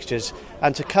fixtures,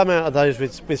 and to come out of those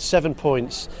with 7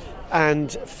 points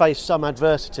and face some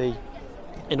adversity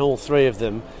in all 3 of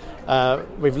them.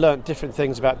 We've learnt different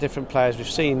things about different players. We've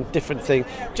seen different things.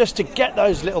 Just to get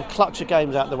those little clutcher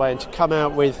games out of the way and to come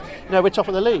out with, we're top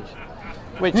of the league.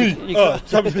 Which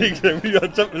top of the league. We are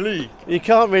top of the league. You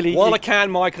can't really. While I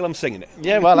can, Michael, I'm singing it.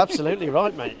 Yeah, well, absolutely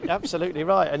right, mate. Absolutely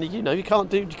right. And you can't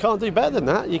do better than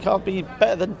that. You can't be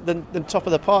better than top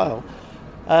of the pile.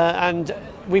 And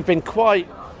we've been quite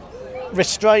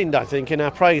restrained, I think, in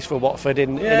our praise for Watford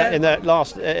in the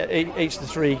last each of the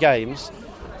 3 games.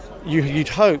 You'd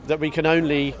hope that we can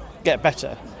only get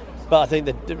better, but I think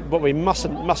that what we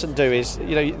mustn't do is,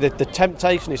 the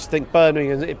temptation is to think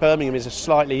Birmingham is a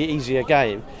slightly easier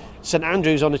game. St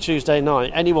Andrews on a Tuesday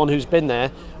night. Anyone who's been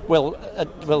there will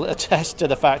attest to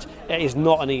the fact it is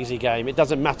not an easy game. It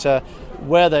doesn't matter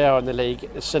where they are in the league.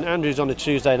 St Andrews on a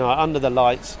Tuesday night under the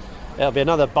lights. It'll be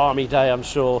another balmy day, I'm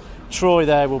sure. Troy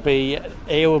there will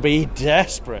be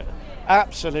desperate,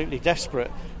 absolutely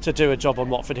desperate to do a job on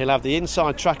Watford. He'll have the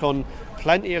inside track on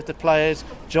plenty of the players.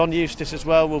 John Eustace as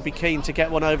well will be keen to get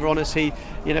one over on us. We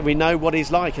know what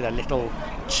he's like, a little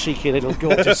cheeky, little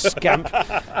gorgeous scamp.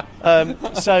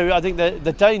 So I think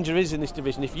the danger is in this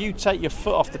division, if you take your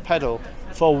foot off the pedal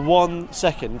for 1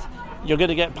 second, you're going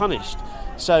to get punished.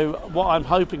 So what I'm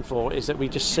hoping for is that we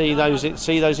just see those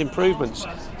improvements,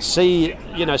 see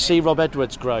Rob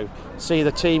Edwards grow, see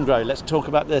the team grow. Let's talk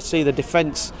about see the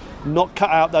defence not cut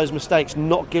out those mistakes,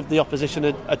 not give the opposition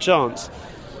a chance.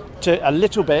 A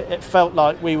little bit, it felt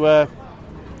like we were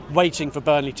waiting for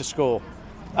Burnley to score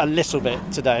a little bit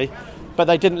today, but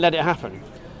they didn't let it happen,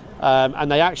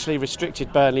 and they actually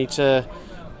restricted Burnley to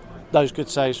those good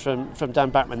saves from Dan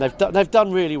Bachman. They've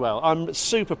done really well. I'm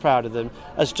super proud of them.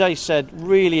 As Jay said,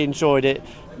 really enjoyed it.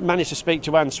 Managed to speak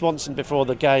to Anne Swanson before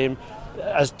the game.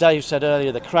 As Dave said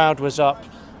earlier, the crowd was up.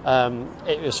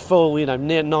 It was full,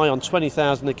 nigh on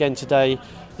 20,000 again today.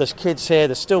 There's kids here.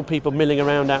 There's still people milling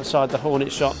around outside the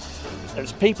Hornet shop.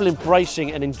 There's people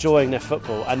embracing and enjoying their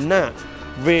football, and that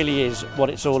really is what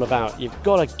it's all about. You've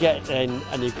got to get in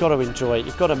and you've got to enjoy it.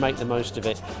 You've got to make the most of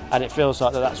it, and it feels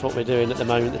like that's what we're doing at the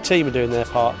moment. The team are doing their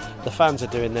part, the fans are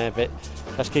doing their bit.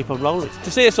 Let's keep on rolling. To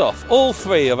see us off, all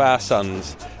 3 of our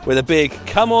sons with a big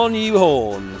 "Come on, you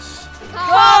Horns!"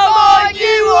 Come on,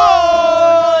 you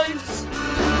Horns!